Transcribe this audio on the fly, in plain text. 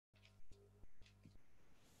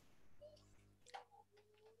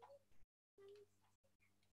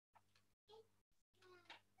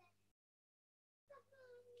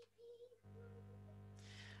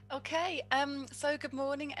Okay, so good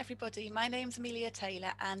morning, everybody. My name's Amelia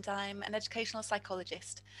Taylor, and I'm an educational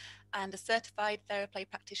psychologist and a certified Theraplay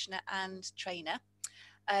practitioner and trainer.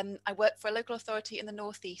 I work for a local authority in the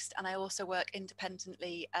Northeast, and I also work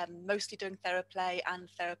independently, mostly doing Theraplay and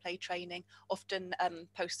Theraplay training, often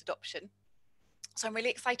post-adoption. So I'm really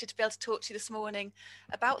excited to be able to talk to you this morning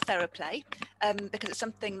about Theraplay, because it's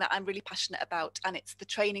something that I'm really passionate about, and it's the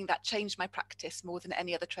training that changed my practice more than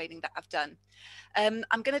any other training that I've done. I'm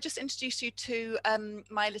going to just introduce you to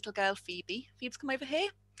my little girl, Phoebe. Phoebe's come over here.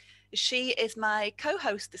 She is my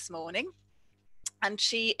co-host this morning, and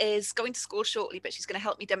she is going to school shortly, but she's going to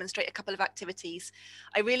help me demonstrate a couple of activities.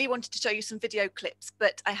 I really wanted to show you some video clips,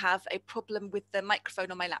 but I have a problem with the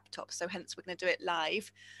microphone on my laptop, so hence we're going to do it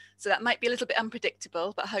live. So that might be a little bit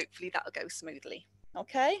unpredictable, but hopefully that'll go smoothly.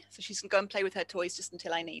 Okay, so she's going to go and play with her toys just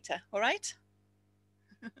until I need her. All right?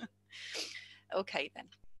 Okay, then.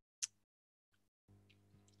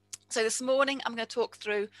 So this morning, I'm going to talk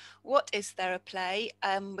through what is Theraplay.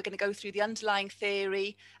 We're going to go through the underlying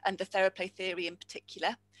theory and the Theraplay theory in particular.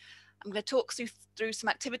 I'm going to talk through some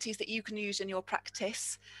activities that you can use in your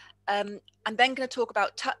practice. I'm then going to talk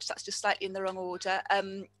about touch. That's just slightly in the wrong order.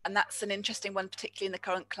 And that's an interesting one, particularly in the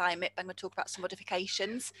current climate. I'm going to talk about some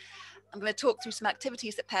modifications. I'm going to talk through some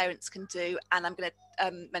activities that parents can do. And I'm going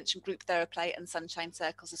to mention group Theraplay and sunshine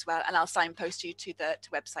circles as well. And I'll signpost you to the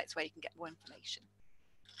websites where you can get more information.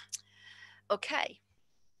 Okay.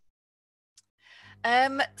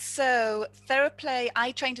 So Theraplay,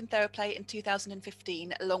 I trained in Theraplay in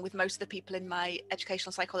 2015, along with most of the people in my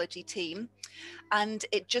educational psychology team. And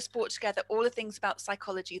it just brought together all the things about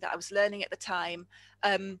psychology that I was learning at the time,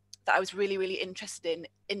 that I was really, really interested in,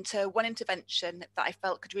 into one intervention that I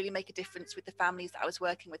felt could really make a difference with the families that I was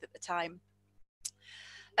working with at the time.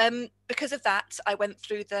 Because of that, I went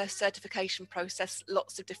through the certification process.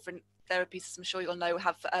 Lots of different therapies, as I'm sure you'll know,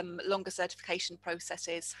 have longer certification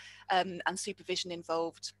processes and supervision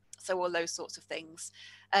involved. So all those sorts of things.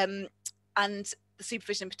 And the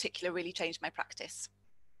supervision in particular really changed my practice.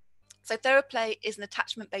 So Theraplay is an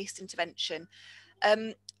attachment-based intervention.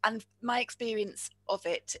 And my experience of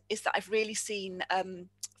it is that I've really seen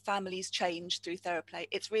families change through Theraplay.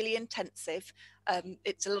 It's really intensive.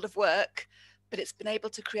 It's a lot of work, but it's been able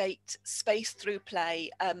to create space through play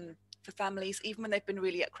for families, even when they've been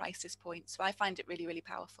really at crisis points. So I find it really, really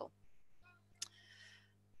powerful.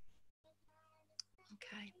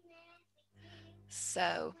 Okay.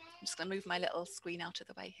 So I'm just going to move my little screen out of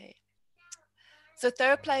the way here. So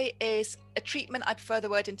Theraplay is a treatment, I prefer the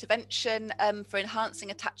word intervention, for enhancing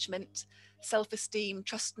attachment, self-esteem,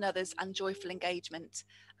 trust in others, and joyful engagement.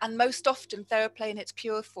 And most often Theraplay in its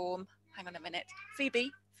pure form, hang on a minute,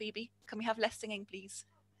 Phoebe, can we have less singing, please?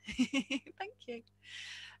 Thank you.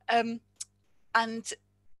 And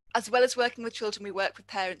as well as working with children, we work with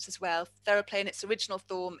parents as well. Theraplay in its original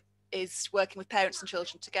form is working with parents and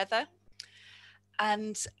children together.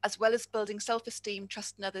 And as well as building self-esteem,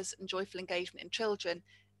 trust in others, and joyful engagement in children,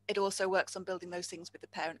 it also works on building those things with the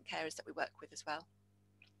parent carers that we work with as well.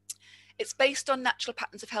 It's based on natural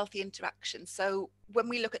patterns of healthy interaction. So when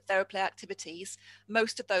we look at Theraplay activities,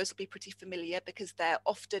 most of those will be pretty familiar because they're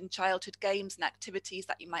often childhood games and activities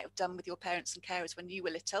that you might have done with your parents and carers when you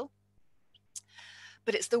were little.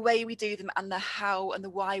 But it's the way we do them and the how and the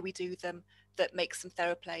why we do them that makes them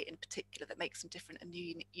Theraplay in particular, that makes them different and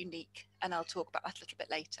unique. And I'll talk about that a little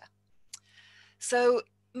bit later. So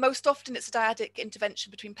most often it's a dyadic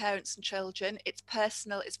intervention between parents and children. It's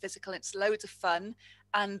personal, it's physical, it's loads of fun.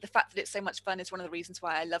 And the fact that it's so much fun is one of the reasons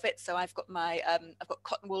why I love it. So I've got my, I've got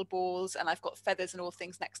cotton wool balls and I've got feathers and all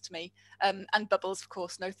things next to me. And bubbles, of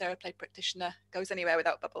course. No Theraplay practitioner goes anywhere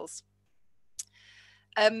without bubbles.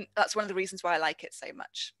 That's one of the reasons why I like it so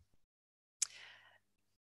much.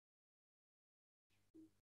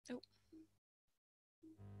 Oh.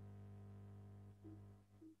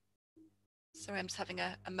 Sorry, I'm just having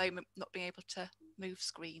a moment not being able to move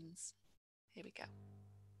screens. Here we go.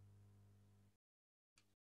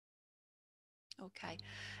 Okay.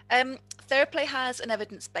 Theraplay has an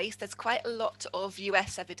evidence base. There's quite a lot of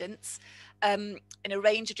US evidence in a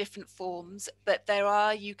range of different forms, but there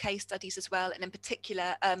are UK studies as well. And in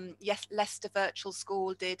particular, yes, Leicester Virtual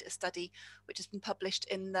School did a study which has been published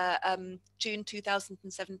in the June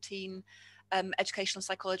 2017 Educational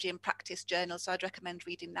Psychology and Practice Journal. So I'd recommend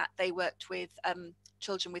reading that. They worked with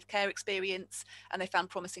children with care experience and they found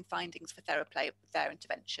promising findings for Theraplay with their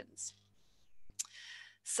interventions.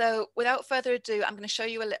 So without further ado, I'm going to show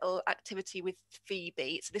you a little activity with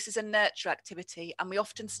Phoebe. So this is a nurture activity, and we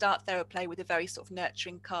often start Theraplay with a very sort of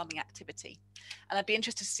nurturing, calming activity. And I'd be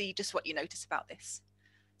interested to see just what you notice about this.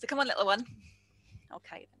 So come on, little one.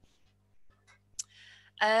 Okay.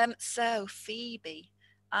 So Phoebe,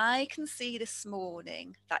 I can see this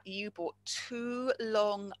morning that you bought 2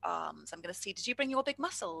 long arms. I'm going to see, did you bring your big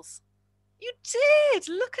muscles? You did.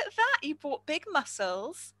 Look at that. You bought big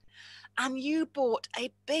muscles and you bought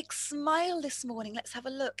a big smile this morning. Let's have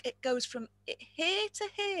a look. It goes from here to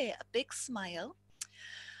here, a big smile.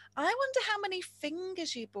 I wonder how many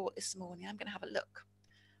fingers you bought this morning. I'm going to have a look.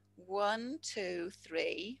 1, 2,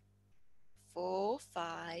 3, 4,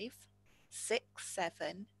 5, 6,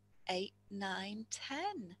 7, 8, 9,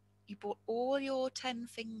 10. You bought all your 10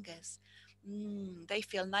 fingers. They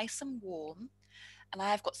feel nice and warm. And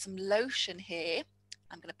I've got some lotion here.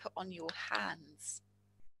 I'm going to put on your hands.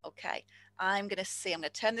 Okay, I'm going to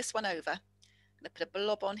turn this one over. I'm going to put a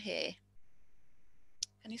blob on here.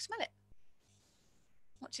 Can you smell it?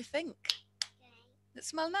 What do you think? Does it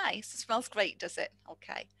smell nice? It smells great, does it?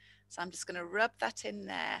 Okay, so I'm just going to rub that in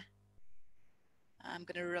there. I'm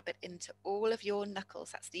going to rub it into all of your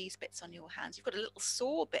knuckles. That's these bits on your hands. You've got a little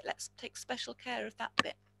sore bit. Let's take special care of that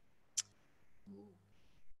bit. Ooh.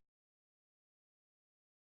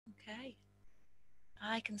 Okay.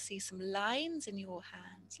 I can see some lines in your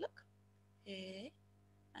hands. Look, here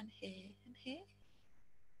and here and here.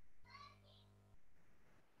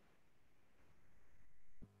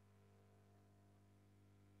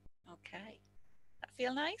 Okay. That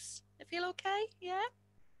feel nice? It feel okay? Yeah?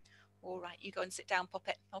 All right, you go and sit down,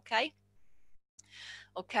 Poppet, okay?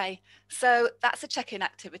 Okay, so that's a check-in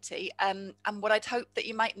activity. And what I'd hope that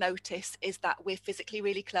you might notice is that we're physically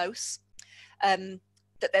really close,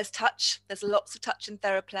 that there's touch, there's lots of touch in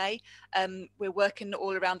Theraplay. We're working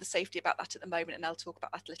all around the safety about that at the moment, and I'll talk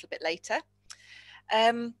about that a little bit later.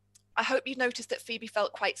 I hope you noticed that Phoebe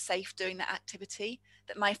felt quite safe doing that activity,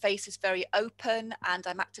 that my face is very open and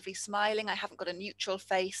I'm actively smiling. I haven't got a neutral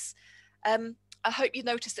face. I hope you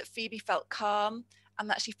noticed that Phoebe felt calm and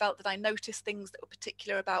that she felt that I noticed things that were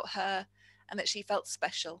particular about her and that she felt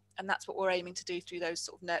special. And that's what we're aiming to do through those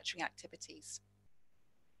sort of nurturing activities.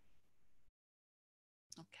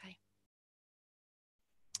 Okay.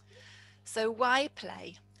 So why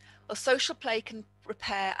play? Well, social play can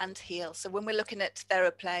repair and heal. So when we're looking at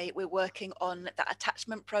Theraplay, we're working on that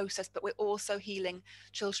attachment process, but we're also healing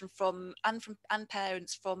children and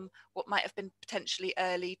parents from what might have been potentially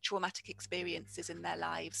early traumatic experiences in their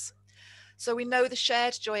lives. So we know the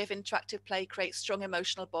shared joy of interactive play creates strong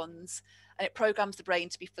emotional bonds and it programs the brain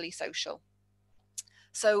to be fully social.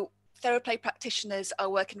 So Theraplay practitioners are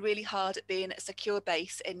working really hard at being a secure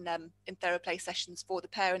base in Theraplay sessions for the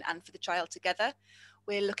parent and for the child together.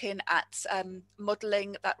 We're looking at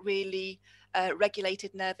modelling that really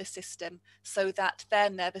regulated nervous system so that their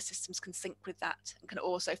nervous systems can sync with that and can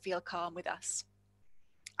also feel calm with us.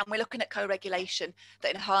 And we're looking at co-regulation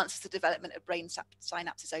that enhances the development of brain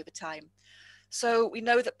synapses over time. So we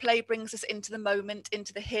know that play brings us into the moment,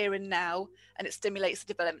 into the here and now, and it stimulates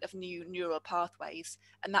the development of new neural pathways.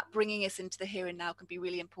 And that bringing us into the here and now can be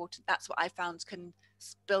really important. That's what I found can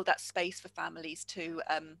build that space for families to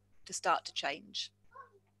start to change.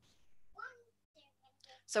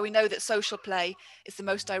 So we know that social play is the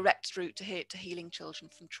most direct route to healing children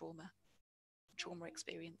from trauma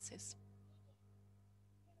experiences.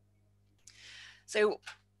 So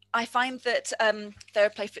I find that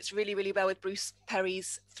Theraplay fits really, really well with Bruce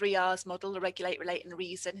Perry's 3Rs model, the regulate, relate, and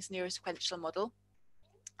reason, his neurosequential model.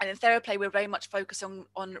 And in Theraplay, we're very much focused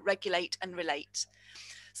on regulate and relate.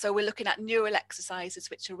 So we're looking at neural exercises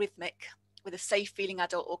which are rhythmic, with a safe feeling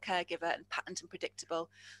adult or caregiver, and patterned and predictable.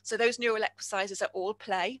 So those neural exercises are all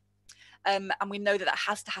play. And we know that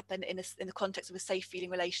has to happen in the context of a safe feeling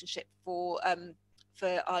relationship for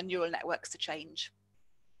our neural networks to change.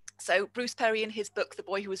 So Bruce Perry in his book, The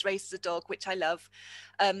Boy Who Was Raised as a Dog, which I love,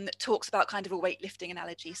 talks about kind of a weightlifting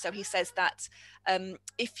analogy. So he says that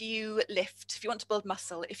if you want to build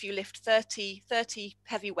muscle, if you lift 30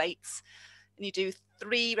 heavy weights and you do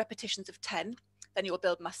 3 repetitions of 10, then you'll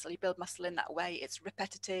build muscle. You build muscle in that way. It's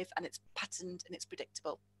repetitive and it's patterned and it's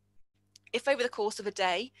predictable. If over the course of a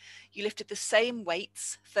day, you lifted the same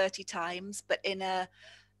weights 30 times, but in a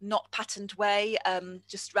not patterned way,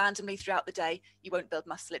 just randomly throughout the day, you won't build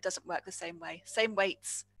muscle. It doesn't work the same way. Same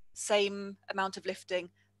weights, same amount of lifting,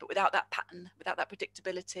 but without that pattern, without that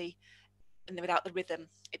predictability, and without the rhythm,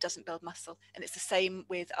 it doesn't build muscle. And it's the same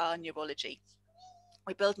with our neurology.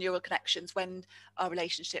 We build neural connections when our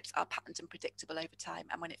relationships are patterned and predictable over time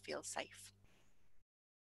and when it feels safe.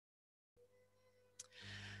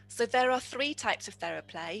 So there are 3 types of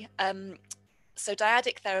Theraplay. So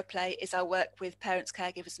dyadic Theraplay is our work with parents,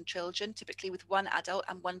 caregivers and children, typically with one adult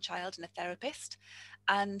and one child and a therapist.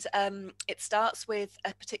 And it starts with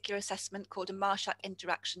a particular assessment called a Marshak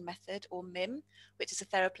Interaction Method, or MIM, which is a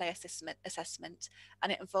Theraplay assessment.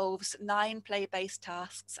 And it involves 9 play-based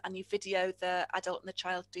tasks, and you video the adult and the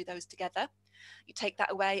child do those together. You take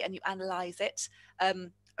that away and you analyse it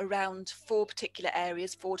around 4 particular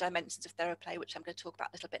areas, 4 dimensions of Theraplay, which I'm going to talk about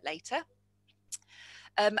a little bit later.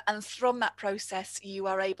 And from that process, you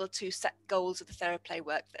are able to set goals of the Theraplay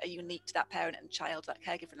work that are unique to that parent and child, that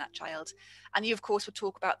caregiver and that child. And you, of course, would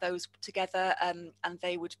talk about those together, and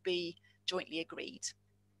they would be jointly agreed.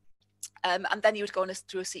 And then you would go on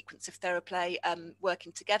through a sequence of Theraplay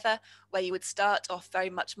working together, where you would start off very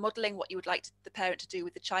much modelling what you would like the parent to do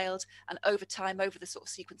with the child. And over time, over the sort of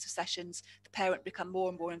sequence of sessions, the parent become more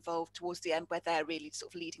and more involved towards the end, where they're really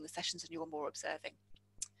sort of leading the sessions and you're more observing.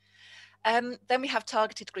 Then we have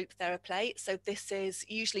targeted group Theraplay. So this is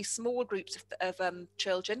usually small groups of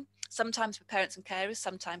children, sometimes with parents and carers,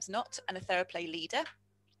 sometimes not, and a Theraplay leader.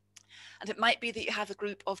 And it might be that you have a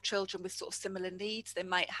group of children with sort of similar needs. They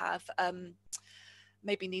might have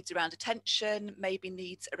maybe needs around attention, maybe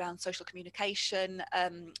needs around social communication,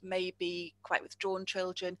 maybe quite withdrawn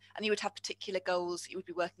children, and you would have particular goals that you would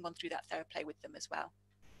be working on through that Theraplay with them as well.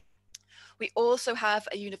 We also have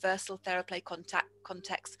a universal Theraplay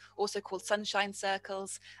context, also called sunshine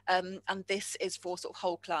circles, and this is for sort of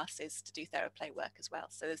whole classes to do Theraplay work as well.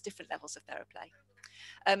 So there's different levels of Theraplay.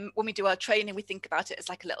 When we do our training, we think about it as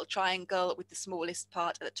like a little triangle with the smallest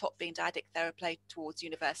part at the top being dyadic Theraplay towards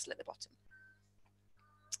universal at the bottom.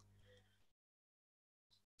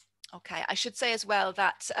 Okay, I should say as well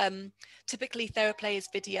that typically Theraplay is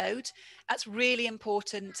videoed. That's really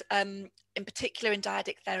important, in particular in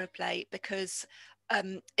dyadic Theraplay, because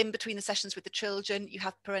in between the sessions with the children, you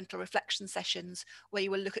have parental reflection sessions where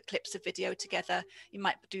you will look at clips of video together. You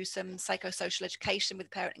might do some psychosocial education with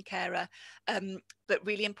the parent and carer, but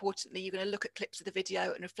really importantly, you're going to look at clips of the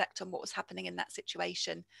video and reflect on what was happening in that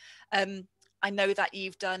situation. I know that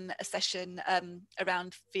you've done a session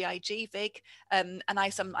around VIG, and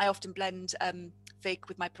I often blend VIG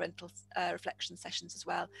with my parental reflection sessions as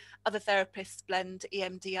well. Other therapists blend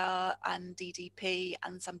EMDR and DDP,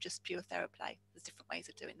 and some just pure Theraplay. There's different ways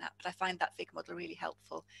of doing that, but I find that VIG model really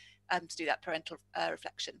helpful to do that parental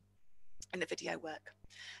reflection in the video work.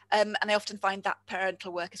 And I often find that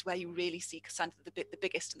parental work is where you really see the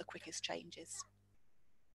biggest and the quickest changes.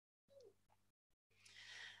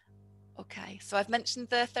 Okay, so I've mentioned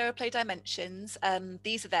the Theraplay dimensions.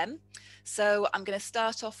 These are them. So I'm going to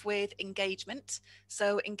start off with engagement.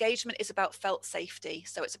 So engagement is about felt safety.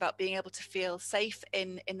 So it's about being able to feel safe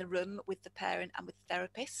in the room with the parent and with the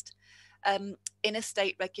therapist. Inner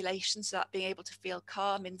state regulation, so that being able to feel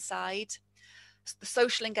calm inside. The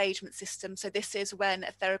social engagement system. So this is when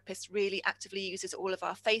a therapist really actively uses all of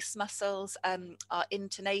our face muscles, our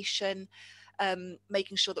intonation,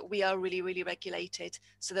 making sure that we are really, really regulated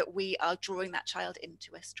so that we are drawing that child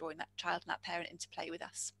into us, drawing that child and that parent into play with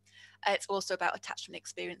us. It's also about attachment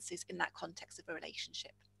experiences in that context of a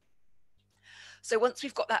relationship. So once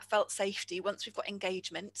we've got that felt safety, once we've got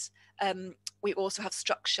engagement, we also have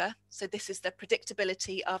structure. So this is the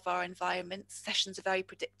predictability of our environment. Sessions are very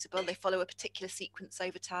predictable. They follow a particular sequence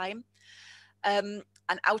over time. And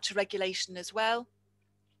outer regulation as well.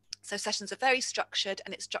 So sessions are very structured,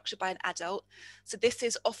 and it's structured by an adult. So this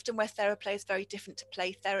is often where Theraplay is very different to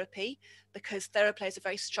play therapy, because Theraplay is a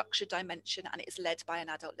very structured dimension and it is led by an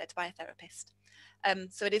adult, led by a therapist.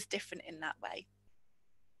 So it is different in that way.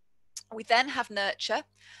 We then have nurture.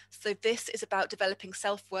 So this is about developing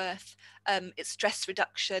self-worth. It's stress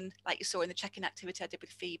reduction, like you saw in the check-in activity I did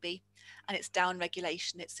with Phoebe, and it's down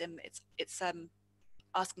regulation. It's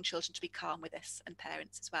asking children to be calm with us, and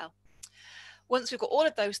parents as well. Once we've got all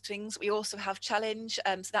of those things, we also have challenge.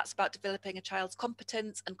 So that's about developing a child's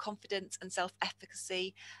competence and confidence and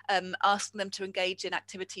self-efficacy, asking them to engage in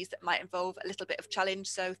activities that might involve a little bit of challenge.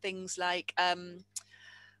 So things like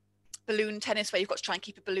balloon tennis, where you've got to try and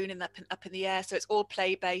keep a balloon up in the air. So it's all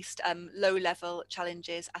play-based, low-level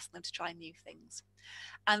challenges, asking them to try new things.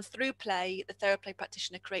 And through play, the Theraplay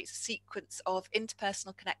practitioner creates a sequence of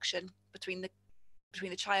interpersonal connection between the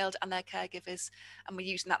child and their caregivers, and we're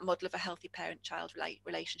using that model of a healthy parent-child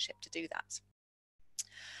relationship to do that.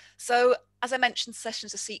 So as I mentioned,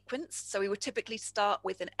 sessions are sequenced. So we would typically start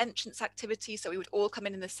with an entrance activity. So we would all come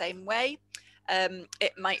in the same way.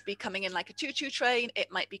 It might be coming in like a choo-choo train. It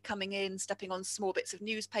might be coming in, stepping on small bits of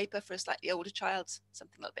newspaper for a slightly older child,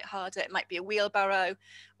 something a little bit harder. It might be a wheelbarrow,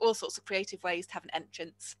 all sorts of creative ways to have an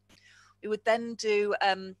entrance. We would then do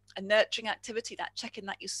a nurturing activity, that check-in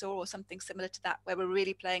that you saw, or something similar to that, where we're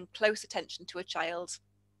really paying close attention to a child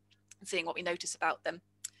and seeing what we notice about them.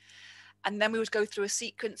 And then we would go through a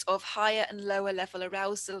sequence of higher and lower level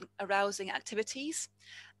arousing activities.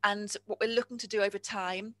 And what we're looking to do over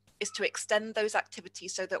time is to extend those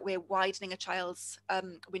activities so that we're widening a child's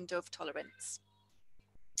window of tolerance.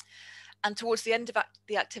 And towards the end of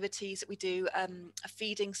the activities, we do a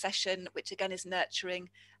feeding session, which again is nurturing.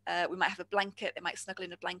 We might have a blanket, they might snuggle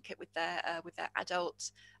in a blanket with their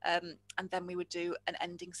adult. And then we would do an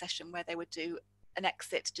ending session where they would do an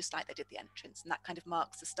exit just like they did the entrance. And that kind of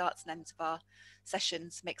marks the starts and ends of our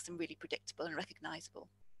sessions, makes them really predictable and recognizable.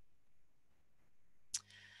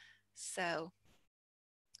 So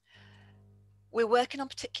we're working on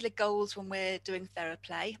particular goals when we're doing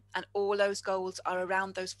Theraplay, and all those goals are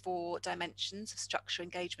around those 4 dimensions of structure,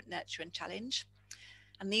 engagement, nurture, and challenge.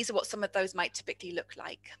 And these are what some of those might typically look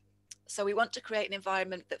like. So we want to create an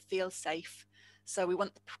environment that feels safe. So we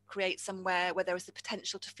want to create somewhere where there is the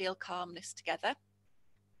potential to feel calmness together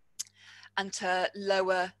and to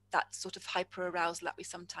lower that sort of hyper-arousal that we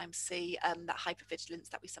sometimes see, that hypervigilance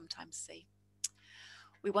that we sometimes see.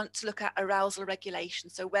 We want to look at arousal regulation.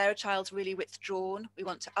 So where a child's really withdrawn, we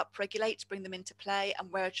want to upregulate, bring them into play.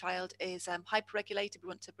 And where a child is hyperregulated, we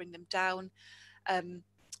want to bring them down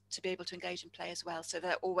to be able to engage in play as well. So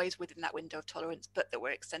they're always within that window of tolerance, but that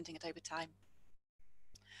we're extending it over time.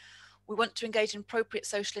 We want to engage in appropriate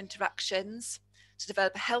social interactions to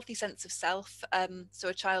develop a healthy sense of self. So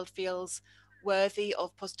a child feels worthy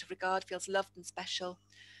of positive regard, feels loved and special,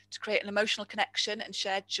 to create an emotional connection and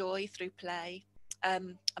shared joy through play. A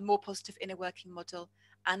more positive inner working model,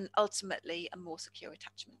 and ultimately a more secure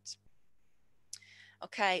attachment.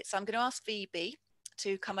 Okay, so I'm going to ask Phoebe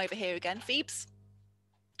to come over here again. Phoebes,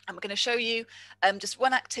 and we're going to show you just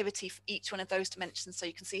one activity for each one of those dimensions so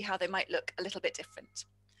you can see how they might look a little bit different.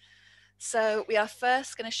 So we are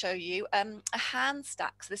first going to show you a hand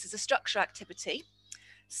stack. So this is a structure activity.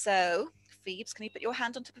 So Phoebes, can you put your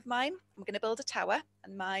hand on top of mine? We're going to build a tower,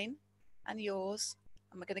 and mine and yours,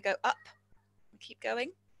 and we're going to go up. Keep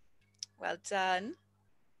going. Well done.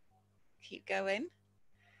 Keep going.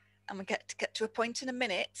 And we get to a point in a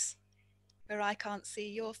minute where I can't see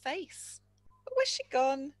your face. But where's she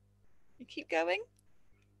gone? You keep going.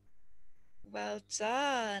 Well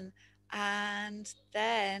done. And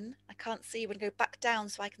then I can't see you. We're going to go back down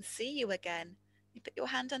so I can see you again. You put your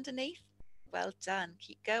hand underneath. Well done.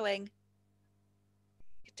 Keep going.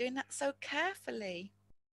 You're doing that so carefully.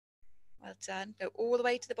 Well done. Go all the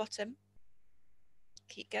way to the bottom.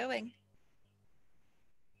 Keep going.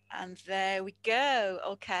 And there we go.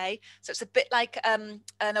 Okay, so it's a bit like an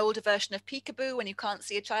older version of peekaboo when you can't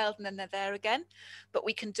see a child and then they're there again, but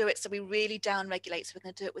we can do it so we really down regulate. So we're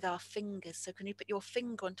going to do it with our fingers. So can you put your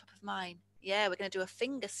finger on top of mine? Yeah, we're going to do a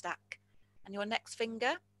finger stack, and your next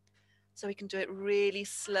finger, so we can do it really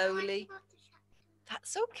slowly.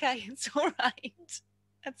 That's okay. It's all right.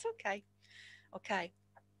 That's okay. Okay,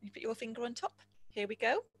 you put your finger on top. Here we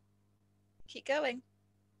go. Keep going.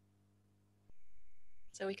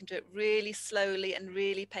 So we can do it really slowly and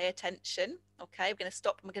really pay attention. Okay, we're going to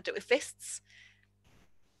stop and we're going to do it with fists.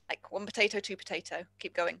 Like 1 potato, 2 potato.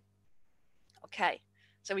 Keep going. Okay,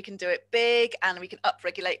 so we can do it big and we can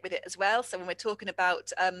upregulate with it as well. So when we're talking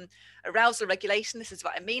about arousal regulation, this is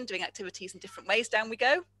what I mean, doing activities in different ways. Down we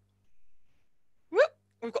go. Whoop,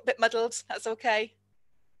 we've got a bit muddled. That's okay.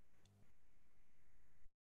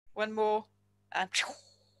 One more. And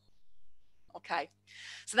okay,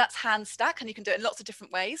 so that's hand stack, and you can do it in lots of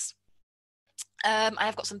different ways. I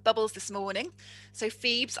have got some bubbles this morning. So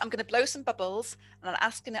Phoebes, I'm going to blow some bubbles and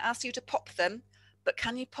I'm going to ask you to pop them, but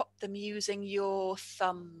can you pop them using your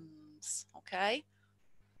thumbs? Okay.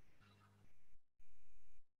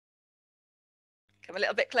 Come a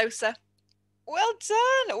little bit closer. Well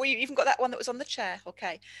done. Oh, you even got that one that was on the chair.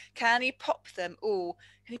 Okay. Can you pop them? Oh,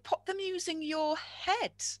 can you pop them using your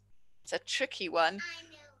head? It's a tricky one. I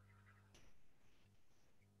know.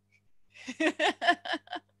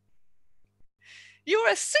 You're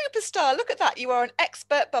a superstar. Look at that. You are an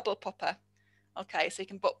expert bubble popper. Okay, so you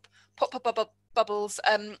can pop bubbles.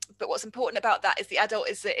 But what's important about that is the adult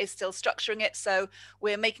is still structuring it. So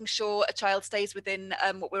we're making sure a child stays within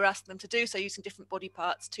what we're asking them to do. So using different body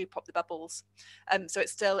parts to pop the bubbles. So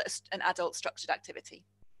it's still an adult structured activity.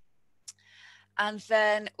 And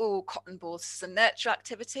then, oh, cotton balls. This is a nurture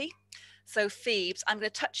activity. So Phoebes, I'm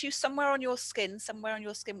going to touch you somewhere on your skin,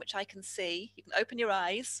 which I can see. You can open your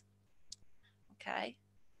eyes. Okay,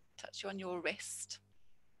 touch you on your wrist.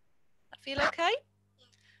 That feel okay?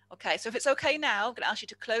 Okay, so if it's okay now, I'm going to ask you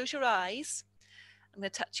to close your eyes. I'm going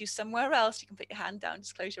to touch you somewhere else. You can put your hand down,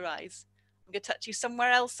 just close your eyes. I'm going to touch you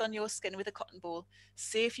somewhere else on your skin with a cotton ball.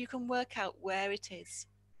 See if you can work out where it is.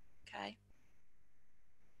 Okay.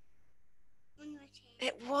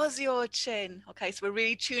 It was your chin. Okay, so we're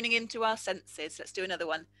really tuning into our senses. Let's do another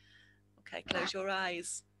one. Okay, close your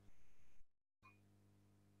eyes.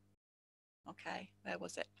 Okay, where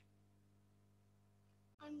was it?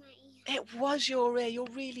 On my ear. It was your ear. You're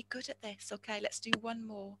really good at this. Okay, let's do one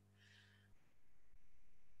more.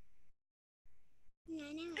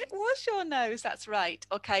 It was your nose, that's right.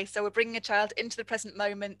 Okay, so we're bringing a child into the present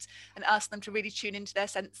moment and asking them to really tune into their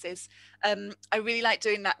senses. I really like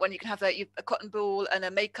doing that when you can have a cotton ball and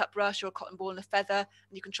a makeup brush, or a cotton ball and a feather,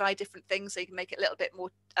 and you can try different things so you can make it a little bit more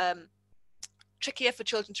trickier for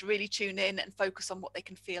children to really tune in and focus on what they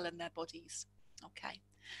can feel in their bodies. Okay.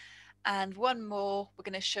 And one more, we're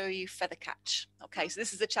going to show you feather catch. Okay, so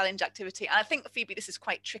this is a challenge activity. And I think, Phoebe, this is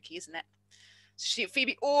quite tricky, isn't it?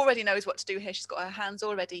 Phoebe already knows what to do here. She's got her hands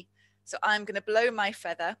all ready. So I'm going to blow my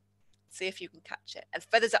feather, see if you can catch it. And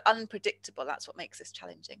feathers are unpredictable. That's what makes this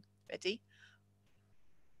challenging. Ready?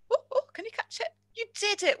 Oh, can you catch it? You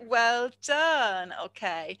did it. Well done.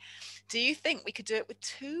 Okay. Do you think we could do it with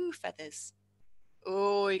 2 feathers?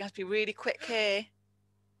 Oh, you have to be really quick here.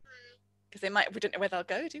 Because we don't know where they'll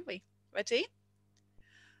go, do we? Ready?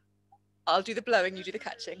 I'll do the blowing, you do the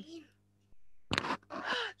catching.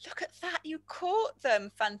 Look at that, you caught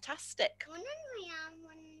them. Fantastic.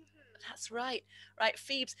 That's right. Right,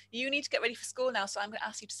 Phoebes, you need to get ready for school now, so I'm going to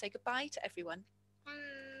ask you to say goodbye to everyone. Bye.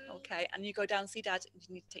 Okay, and you go down and see Dad, and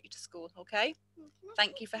you need to take you to school, okay?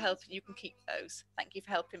 Thank you for helping. You can keep those. Thank you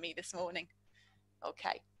for helping me this morning.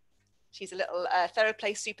 Okay. She's a little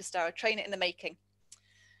Theraplay superstar, a trainer in the making.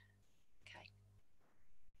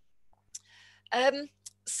 Okay.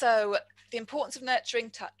 So the importance of nurturing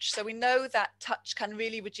touch. So we know that touch can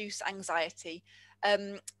really reduce anxiety.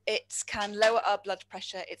 It can lower our blood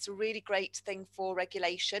pressure. It's a really great thing for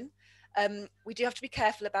regulation. We do have to be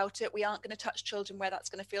careful about it. We aren't going to touch children where that's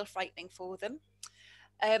going to feel frightening for them.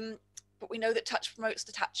 But we know that touch promotes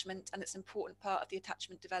attachment, and it's an important part of the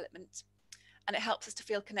attachment development. And it helps us to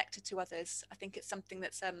feel connected to others. I think it's something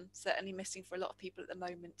that's certainly missing for a lot of people at the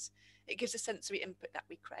moment. It gives a sensory input that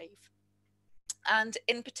we crave. And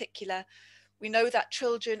in particular, we know that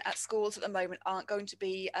children at schools at the moment aren't going to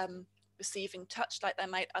be receiving touch like they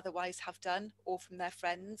might otherwise have done, or from their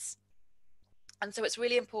friends. And so it's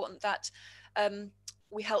really important that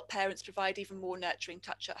we help parents provide even more nurturing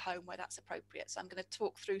touch at home where that's appropriate. So I'm going to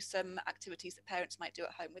talk through some activities that parents might do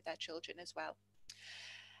at home with their children as well.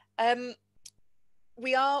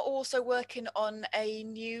 We are also working on a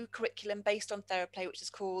new curriculum based on Theraplay, which is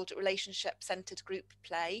called Relationship Centered Group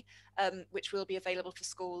Play, which will be available for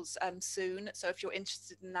schools soon. So if you're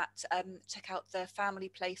interested in that, check out the Family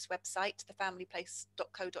Place website,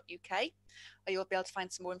 thefamilyplace.co.uk, where you'll be able to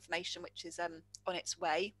find some more information, which is on its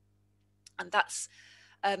way. And that's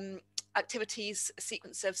activities, a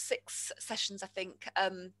sequence of 6 sessions, I think,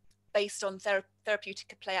 based on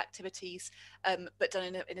therapeutic play activities, but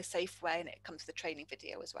done in a safe way, and it comes with a training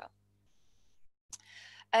video as well.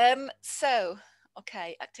 So,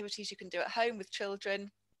 okay, activities you can do at home with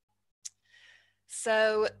children.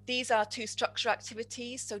 So these are 2 structure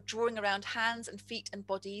activities. So drawing around hands and feet and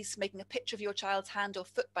bodies, making a picture of your child's hand or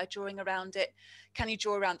foot by drawing around it. Can you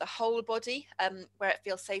draw around the whole body where it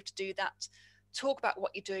feels safe to do that? Talk about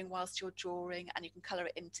what you're doing whilst you're drawing, and you can colour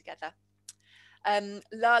it in together.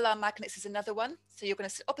 La La magnets is another one. So you're going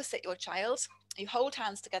to sit opposite your child. You hold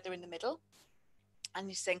hands together in the middle, and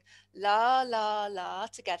you sing La La La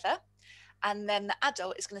together. And then the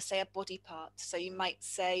adult is going to say a body part. So you might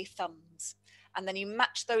say thumbs, and then you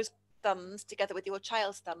match those thumbs together with your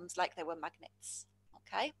child's thumbs like they were magnets.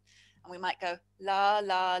 Okay. And we might go La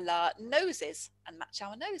La La noses, and match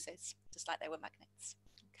our noses just like they were magnets.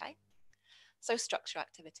 Okay. So structure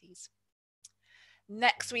activities.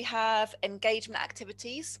 Next, we have engagement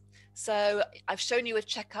activities. So I've shown you a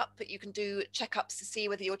checkup, but you can do checkups to see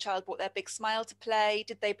whether your child brought their big smile to play.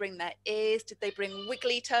 Did they bring their ears? Did they bring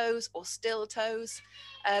wiggly toes or still toes?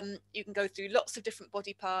 You can go through lots of different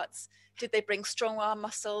body parts. Did they bring strong arm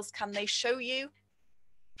muscles? Can they show you?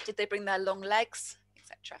 Did they bring their long legs,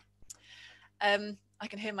 etc.? I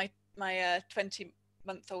can hear my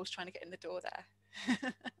 20-month-old trying to get in the door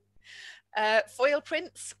there. Foil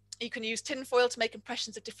prints. You can use tin foil to make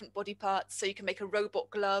impressions of different body parts. So you can make a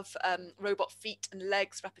robot glove, robot feet and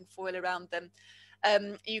legs, wrapping foil around them.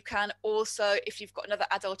 You can also, if you've got another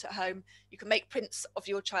adult at home, you can make prints of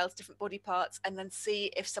your child's different body parts and then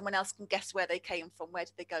see if someone else can guess where they came from. Where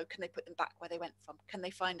did they go? Can they put them back where they went from? Can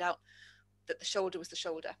they find out that the shoulder was the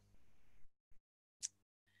shoulder?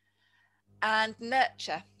 And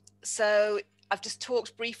nurture. So I've just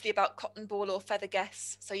talked briefly about cotton ball or feather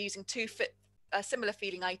guess. So using two similar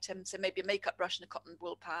feeling items, so maybe a makeup brush and a cotton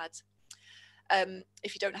wool pad,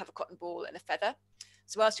 if you don't have a cotton ball and a feather.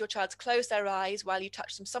 So whilst your child's close their eyes while you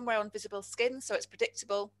touch them somewhere on visible skin, so it's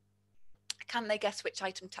predictable, can they guess which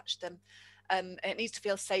item touched them? And it needs to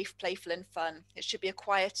feel safe, playful and fun. It should be a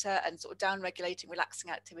quieter and sort of down-regulating,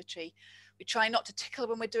 relaxing activity. We try not to tickle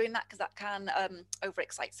when we're doing that because that can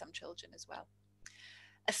overexcite some children as well.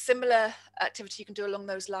 A similar activity you can do along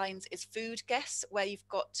those lines is food guess, where you've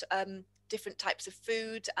got different types of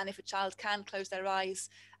food, and if a child can close their eyes,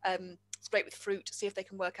 it's great with fruit, see if they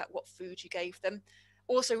can work out what food you gave them.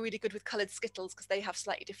 Also really good with coloured Skittles because they have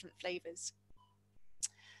slightly different flavours.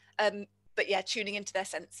 But yeah, tuning into their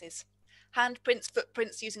senses. Handprints,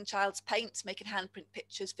 footprints, using child's paint, making handprint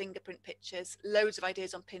pictures, fingerprint pictures, loads of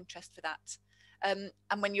ideas on Pinterest for that.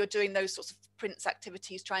 And when you're doing those sorts of prints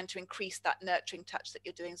activities, trying to increase that nurturing touch that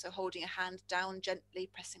you're doing, so holding a hand down gently,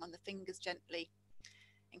 pressing on the fingers gently,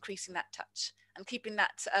 increasing that touch, and keeping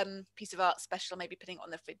that piece of art special, maybe putting it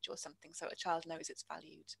on the fridge or something so a child knows it's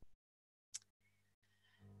valued.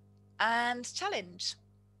 And challenge.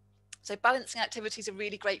 So balancing activities are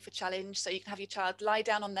really great for challenge. So you can have your child lie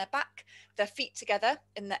down on their back, their feet together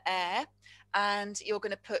in the air, and you're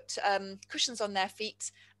going to put cushions on their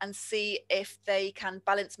feet and see if they can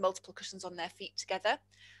balance multiple cushions on their feet together.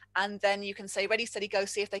 And then you can say, ready, steady, go,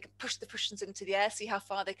 see if they can push the cushions into the air, see how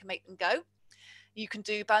far they can make them go. You can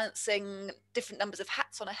do balancing different numbers of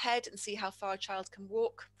hats on a head and see how far a child can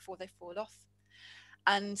walk before they fall off.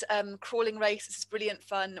 And crawling race, this is brilliant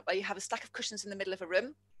fun, where you have a stack of cushions in the middle of a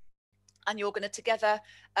room, and you're going to together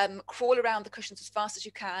crawl around the cushions as fast as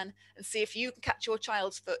you can and see if you can catch your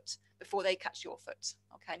child's foot before they catch your foot.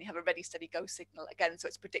 Okay, and you have a ready, steady, go signal again, so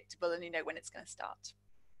it's predictable and you know when it's going to start.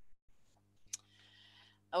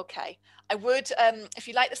 Okay, I would, if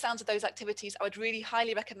you like the sounds of those activities, I would really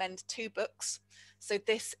highly recommend two books. So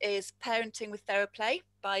this is Parenting with Theraplay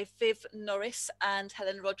by Viv Norris and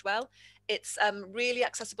Helen Rodwell. It's a really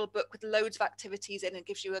accessible book with loads of activities in and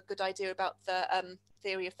gives you a good idea about the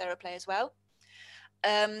theory of Theraplay as well.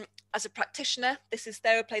 As a practitioner, this is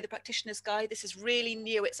Theraplay, the Practitioner's Guide. This is really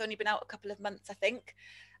new. It's only been out a couple of months, I think.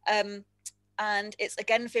 And it's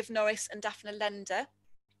again Viv Norris and Daphne Lender.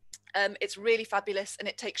 It's really fabulous, and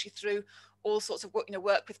it takes you through all sorts of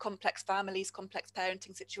work with complex families, complex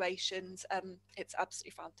parenting situations. It's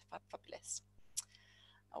absolutely fabulous.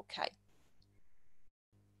 Okay.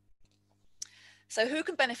 So who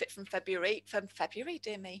can benefit from February,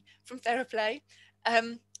 dear me, from Theraplay?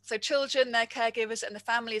 So children, their caregivers and the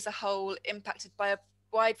family as a whole impacted by a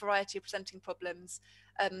wide variety of presenting problems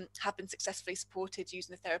have been successfully supported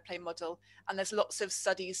using the Theraplay model. And there's lots of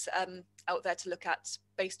studies out there to look at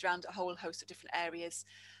based around a whole host of different areas.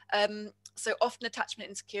 So often attachment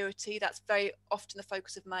insecurity, that's very often the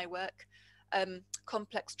focus of my work.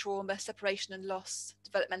 Complex trauma, separation and loss,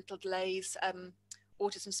 developmental delays,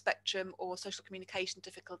 autism spectrum or social communication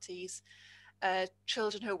difficulties,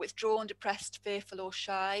 children who are withdrawn, depressed, fearful or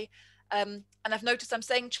shy. And I've noticed I'm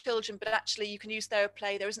saying children, but actually you can use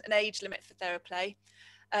Theraplay. There isn't an age limit for Theraplay.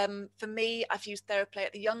 For me, I've used Theraplay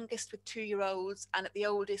at the youngest with 2-year-olds and at the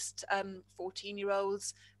oldest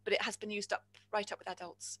 14-year-olds, but it has been used right up with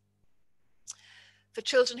adults. For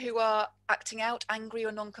children who are acting out, angry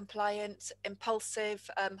or non-compliant, impulsive,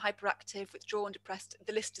 hyperactive, withdrawn, depressed,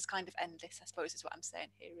 the list is kind of endless, I suppose is what I'm saying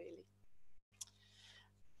here, really.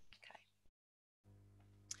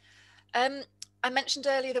 Okay. I mentioned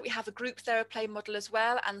earlier that we have a group Theraplay model as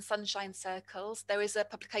well, and Sunshine Circles. There is a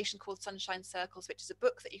publication called Sunshine Circles, which is a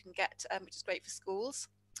book that you can get, which is great for schools.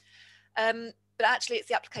 But actually it's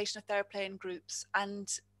the application of Theraplay in groups, and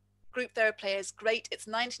group Theraplay is great. It's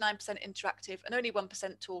 99% interactive and only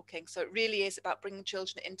 1% talking. So it really is about bringing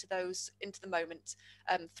children into the moment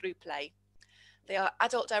through play. They are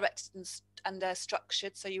adult directed and they're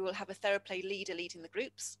structured. So you will have a Theraplay leader leading the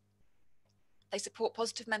groups. They support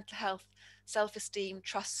positive mental health, self-esteem,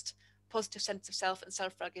 trust, positive sense of self and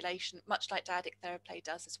self-regulation, much like dyadic Theraplay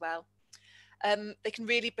does as well. They can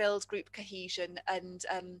really build group cohesion and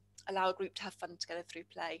allow a group to have fun together through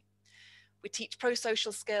play. We teach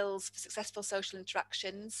pro-social skills for successful social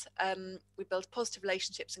interactions. We build positive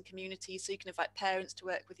relationships and communities, so you can invite parents to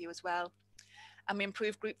work with you as well. And we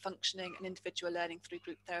improve group functioning and individual learning through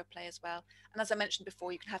group Theraplay as well. And as I mentioned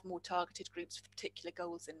before, you can have more targeted groups with particular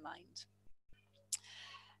goals in mind.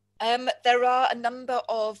 There are a number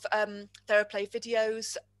of Theraplay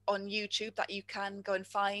videos on YouTube that you can go and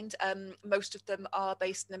find. Most of them are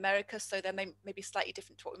based in America, so they may be slightly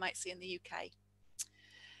different to what we might see in the UK.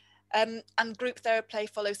 And group Theraplay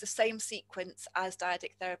follows the same sequence as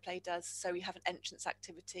dyadic Theraplay does. So you have an entrance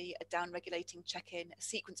activity, a down-regulating check-in, a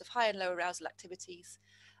sequence of high and low arousal activities,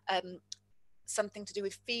 something to do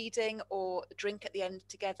with feeding or drink at the end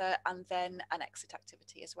together, and then an exit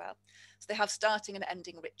activity as well. So they have starting and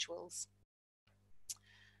ending rituals.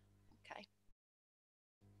 Okay.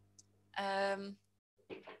 So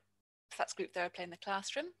that's group Theraplay in the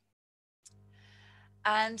classroom.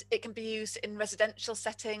 And it can be used in residential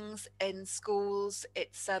settings, in schools.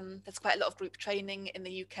 There's quite a lot of group training in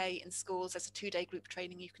the UK in schools. There's a 2-day group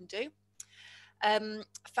training you can do.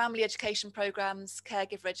 Family education programs,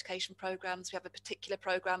 caregiver education programs. We have a particular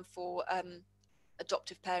program for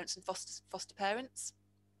adoptive parents and foster parents.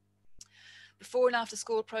 Before and after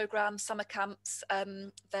school programs, summer camps.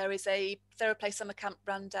 There is a Theraplay summer camp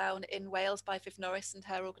run down in Wales by Viv Norris and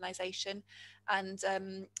her organisation. And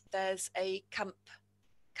there's a camp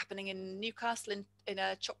happening in Newcastle in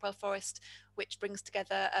a Chopwell Forest, which brings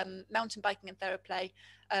together mountain biking and Theraplay.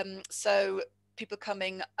 So people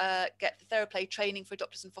coming get the Theraplay training for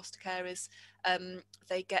adopters and foster carers.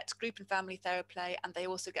 They get group and family Theraplay, and they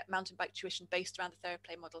also get mountain bike tuition based around the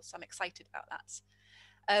Theraplay model. So I'm excited about that.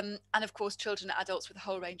 And of course, children and adults with a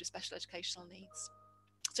whole range of special educational needs.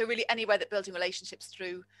 So really anywhere that building relationships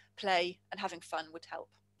through play and having fun would help.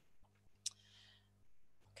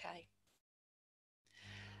 Okay.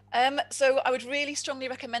 So I would really strongly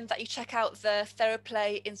recommend that you check out the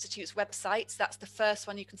Theraplay Institute's websites. That's the first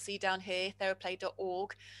one you can see down here,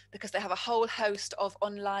 theraplay.org, because they have a whole host of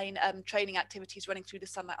online training activities running through the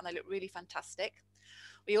summer, and they look really fantastic.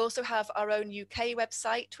 We also have our own UK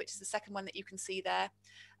website, which is the second one that you can see there.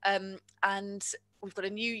 And we've got a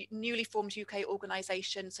newly formed UK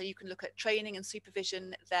organisation, so you can look at training and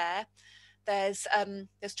supervision there. There's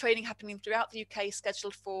training happening throughout the UK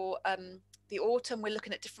scheduled for the autumn. We're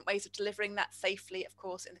looking at different ways of delivering that safely, of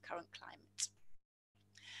course, in the current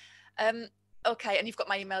climate. Okay, and you've got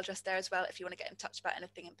my email address there as well if you want to get in touch about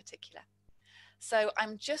anything in particular. So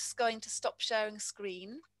I'm just going to stop sharing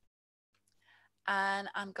screen, and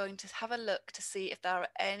I'm going to have a look to see if there are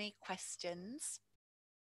any questions.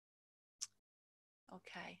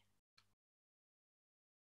 Okay.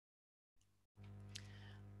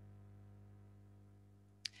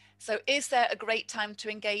 So is there a great time to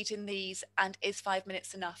engage in these, and is 5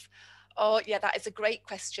 minutes enough? Oh, yeah, that is a great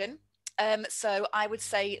question. So I would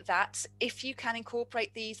say that if you can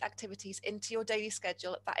incorporate these activities into your daily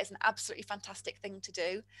schedule, that is an absolutely fantastic thing to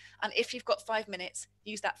do. And if you've got 5 minutes,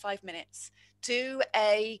 use that 5 minutes. Do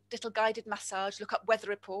a little guided massage, look up weather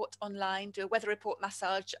report online, do a weather report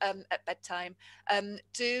massage at bedtime,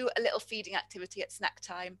 do a little feeding activity at snack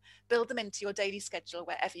time, build them into your daily schedule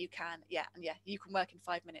wherever you can. Yeah, and yeah, you can work in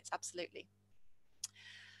 5 minutes, absolutely.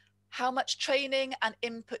 How much training and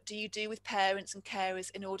input do you do with parents and carers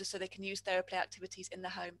in order so they can use Theraplay activities in the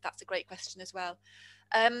home? That's a great question as well.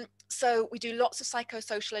 So we do lots of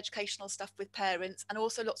psychosocial educational stuff with parents, and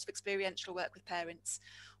also lots of experiential work with parents.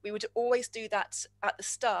 We would always do that at the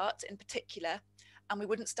start in particular, and we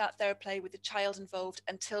wouldn't start Theraplay with the child involved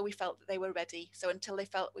until we felt that they were ready. So until we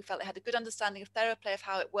felt they had a good understanding of Theraplay, of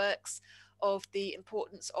how it works, of the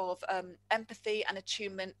importance of empathy and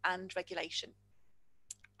attunement and regulation.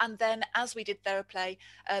 And then as we did Theraplay,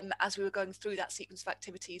 as we were going through that sequence of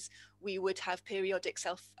activities, we would have periodic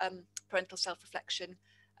parental self-reflection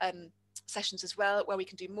sessions as well, where we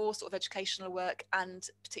can do more sort of educational work and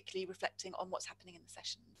particularly reflecting on what's happening in the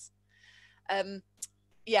sessions.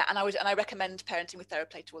 Yeah, and I recommend parenting with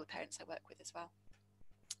Theraplay to all the parents I work with as well.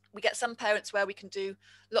 We get some parents where we can do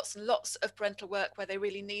lots and lots of parental work where they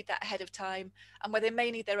really need that ahead of time, and where they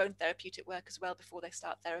may need their own therapeutic work as well before they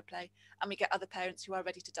start Theraplay. And we get other parents who are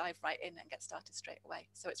ready to dive right in and get started straight away.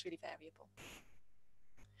 So it's really variable.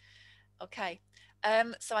 Okay,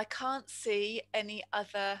 so I can't see any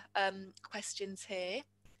other questions here.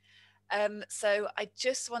 So I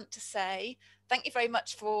just want to say thank you very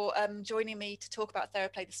much for joining me to talk about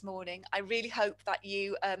Theraplay this morning. I really hope that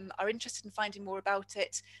you are interested in finding more about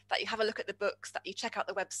it, that you have a look at the books, that you check out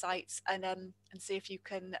the websites, and see if you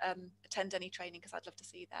can attend any training, because I'd love to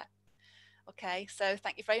see you there. Okay, so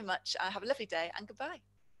thank you very much. Have a lovely day, and goodbye.